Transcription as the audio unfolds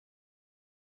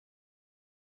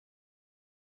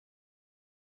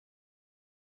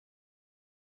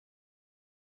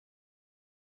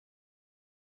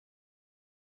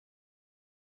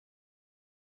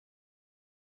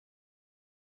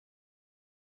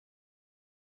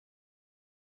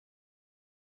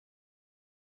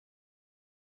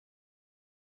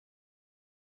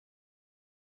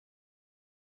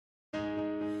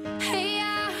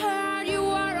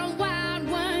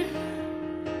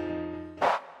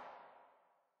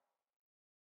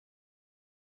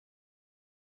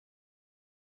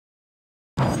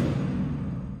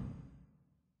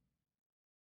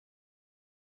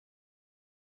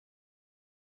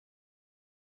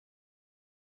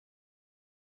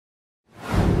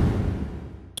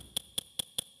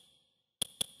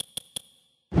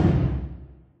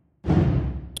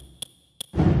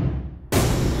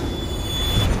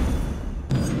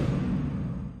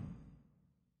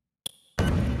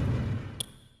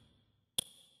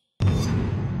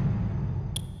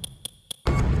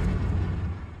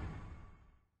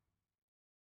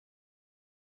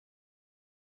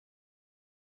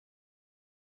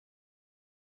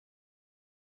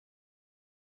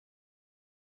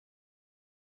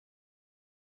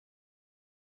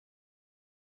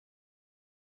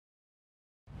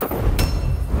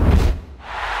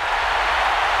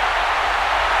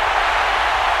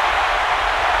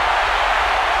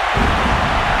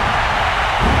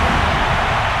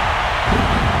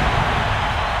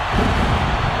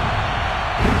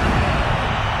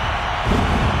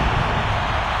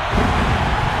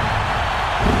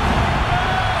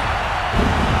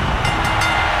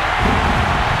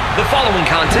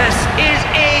contest is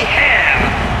a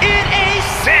Hell in a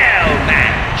Cell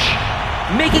match.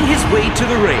 Making his way to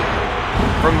the ring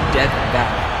from Death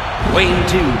Valley, weighing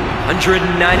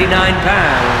 299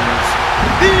 pounds,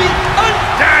 the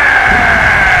Undertaker.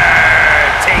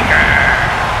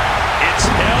 It's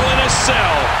Hell in a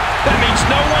Cell. That means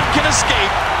no one can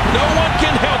escape, no one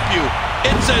can help you.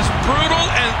 It's as brutal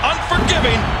and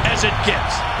unforgiving as it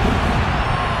gets.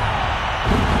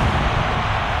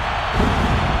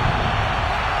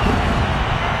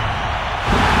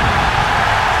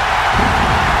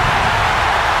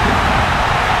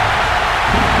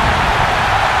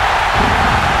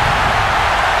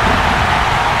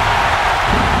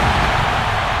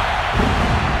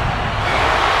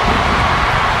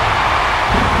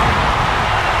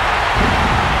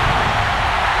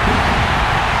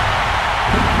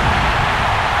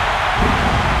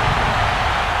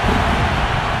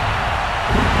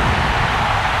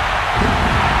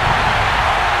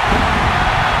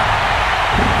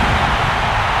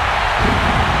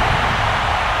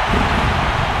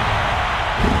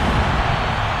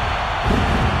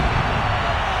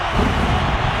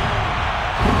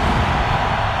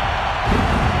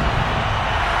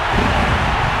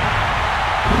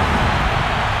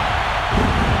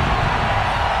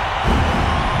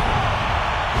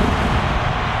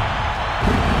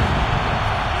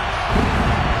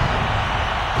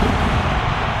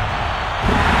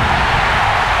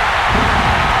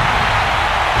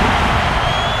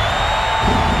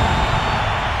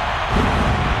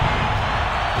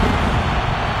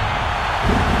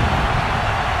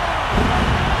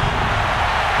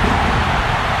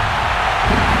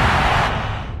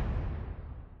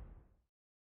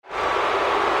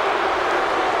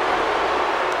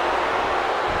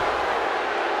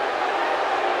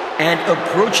 And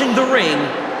approaching the ring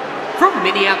from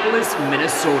Minneapolis,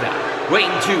 Minnesota, weighing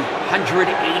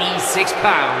 286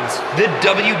 pounds, the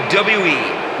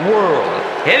WWE World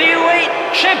Heavyweight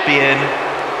Champion,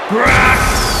 Brock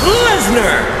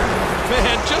Lesnar.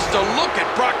 Man, just to look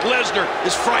at Brock Lesnar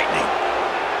is frightening.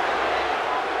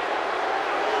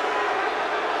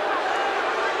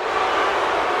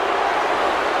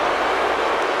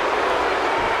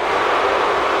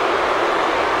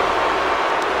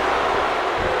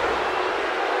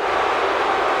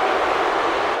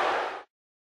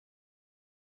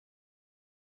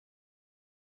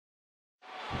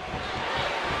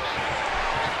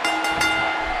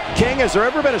 King, has there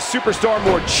ever been a superstar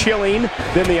more chilling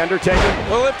than The Undertaker?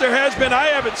 Well, if there has been, I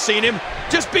haven't seen him.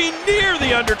 Just being near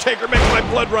The Undertaker makes my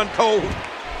blood run cold.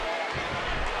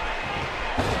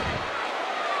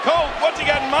 Cole, what's he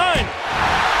got in mind?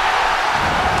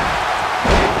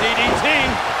 DDT.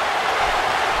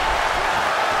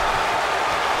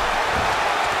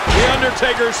 The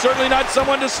Undertaker is certainly not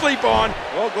someone to sleep on.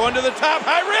 Well, going to the top,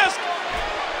 high risk.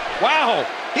 Wow,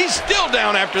 he's still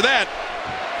down after that.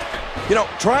 You know,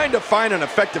 trying to find an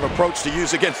effective approach to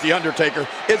use against The Undertaker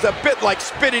is a bit like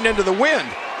spitting into the wind.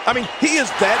 I mean, he is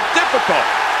that difficult.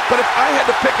 But if I had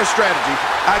to pick a strategy,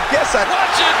 I guess I'd...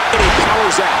 Watch it! And he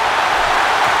powers out.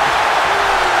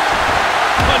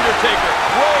 Undertaker,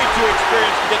 way too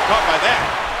experienced to get caught by that.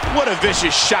 What a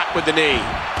vicious shot with the knee.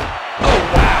 Oh,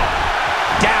 wow.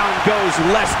 Down goes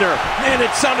Lesnar. Man,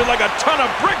 it sounded like a ton of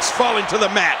bricks falling to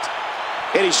the mat.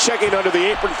 And he's checking under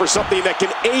the apron for something that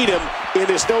can aid him in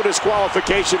this no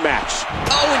disqualification match.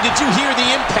 Oh, and did you hear the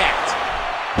impact?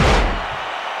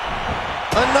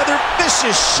 Another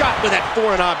vicious shot with that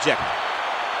foreign object.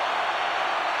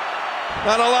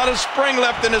 Not a lot of spring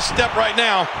left in his step right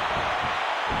now.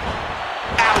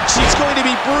 Ouch, he's going to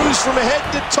be bruised from head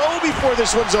to toe before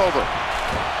this one's over.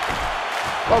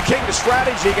 Well, King, the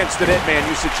strategy against the dead man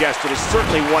you suggested is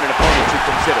certainly one an opponent should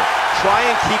consider. Try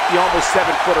and keep the almost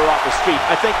 7-footer off his feet.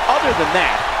 I think other than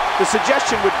that, the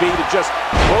suggestion would be to just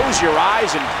close your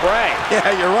eyes and pray.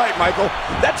 Yeah, you're right, Michael.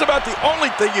 That's about the only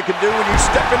thing you can do when you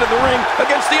step into the ring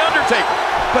against The Undertaker.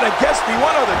 But I guess the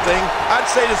one other thing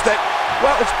I'd say is that,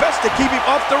 well, it's best to keep him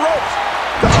off the ropes.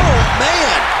 Oh,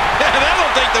 man!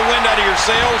 That'll take the wind out of your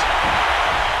sails.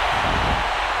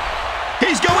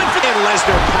 He's going for... And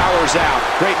Lesnar powers out.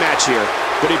 Great match here.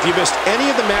 But if you missed any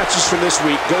of the matches from this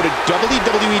week, go to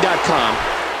wwe2k15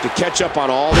 to catch up on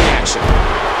all the action.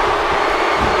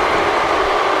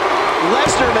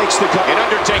 Lesnar makes the cut. And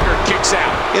Undertaker kicks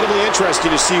out. It'll be interesting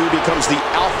to see who becomes the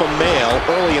alpha male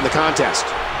early in the contest.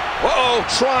 Uh-oh.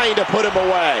 Trying to put him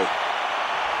away.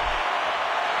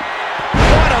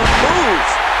 What a move.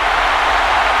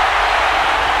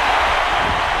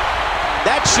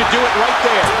 That should do it right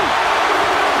there.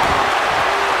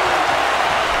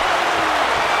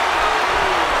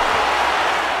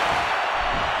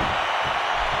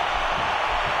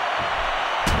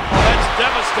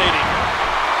 devastating.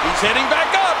 He's heading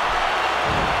back up.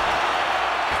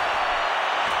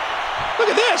 Look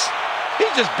at this.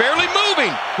 He's just barely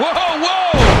moving. Whoa,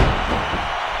 whoa.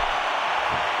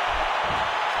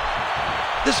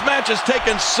 This match has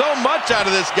taken so much out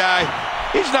of this guy.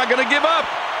 He's not going to give up.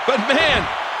 But man,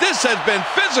 this has been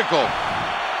physical.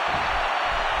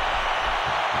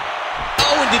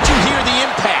 Oh, and did you hear the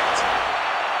impact?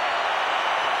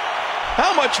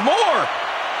 How much more?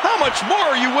 How much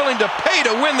more are you willing to pay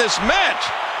to win this match?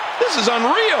 This is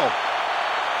unreal.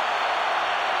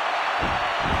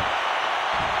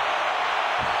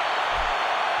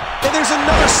 And there's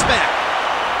another smack.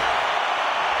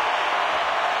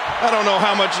 I don't know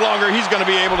how much longer he's going to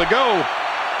be able to go.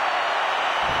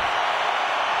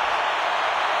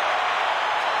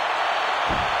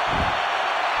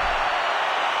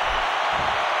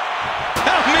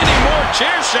 How many more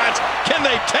chair shots can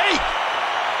they take?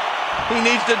 He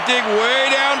needs to dig way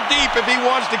down deep if he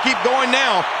wants to keep going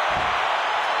now.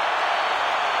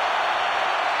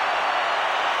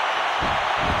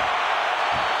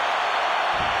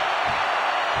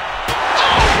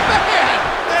 Oh, man!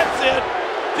 That's it.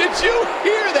 Did you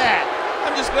hear that?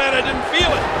 I'm just glad I didn't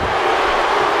feel it.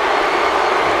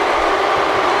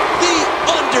 The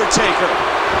Undertaker.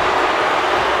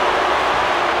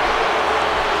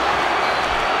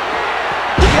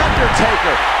 The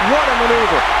Undertaker, what a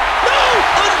maneuver. No!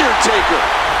 Undertaker.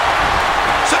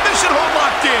 Submission hold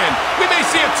locked in. We may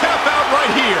see a tap out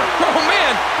right here. Oh,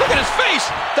 man, look at his face.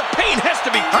 The pain has to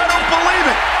be... I don't believe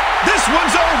it. This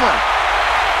one's over.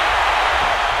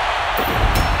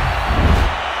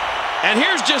 And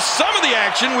here's just some of the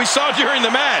action we saw during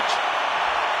the match.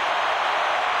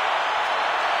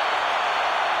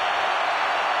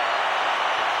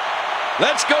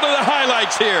 Let's go to the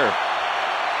highlights here.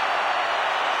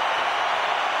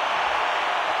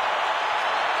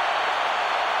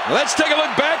 Let's take a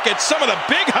look back at some of the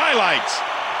big highlights.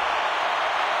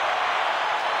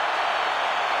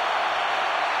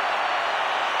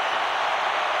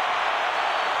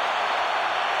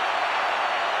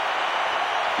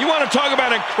 You want to talk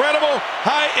about incredible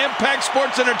high-impact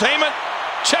sports entertainment?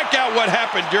 Check out what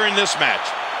happened during this match.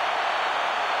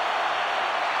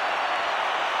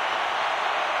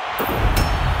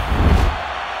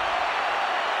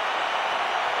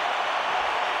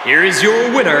 Here is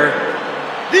your winner,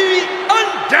 the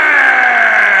Undertaker.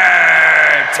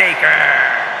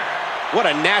 What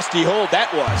a nasty hold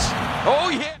that was. Oh,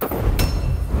 yeah.